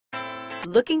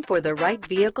Looking for the right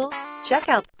vehicle? Check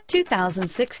out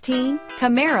 2016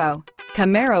 Camaro.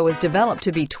 Camaro was developed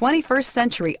to be 21st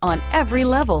century on every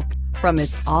level, from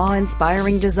its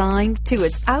awe-inspiring design to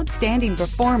its outstanding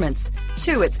performance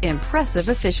to its impressive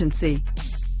efficiency.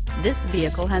 This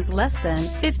vehicle has less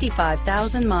than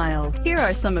 55,000 miles. Here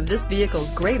are some of this vehicle's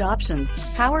great options: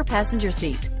 power passenger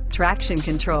seat, traction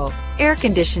control, air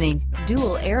conditioning,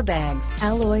 dual airbags,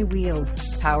 alloy wheels,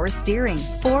 power steering,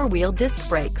 four-wheel disc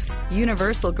brakes,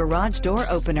 universal garage door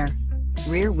opener,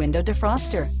 rear window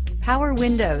defroster, power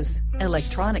windows,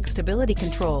 electronic stability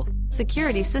control,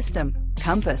 security system,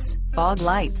 compass, fog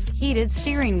lights, heated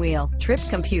steering wheel, trip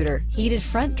computer, heated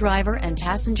front driver and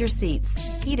passenger seats,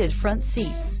 heated front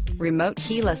seats, remote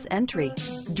keyless entry.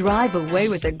 Drive away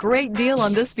with a great deal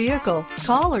on this vehicle.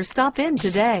 Call or stop in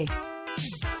today.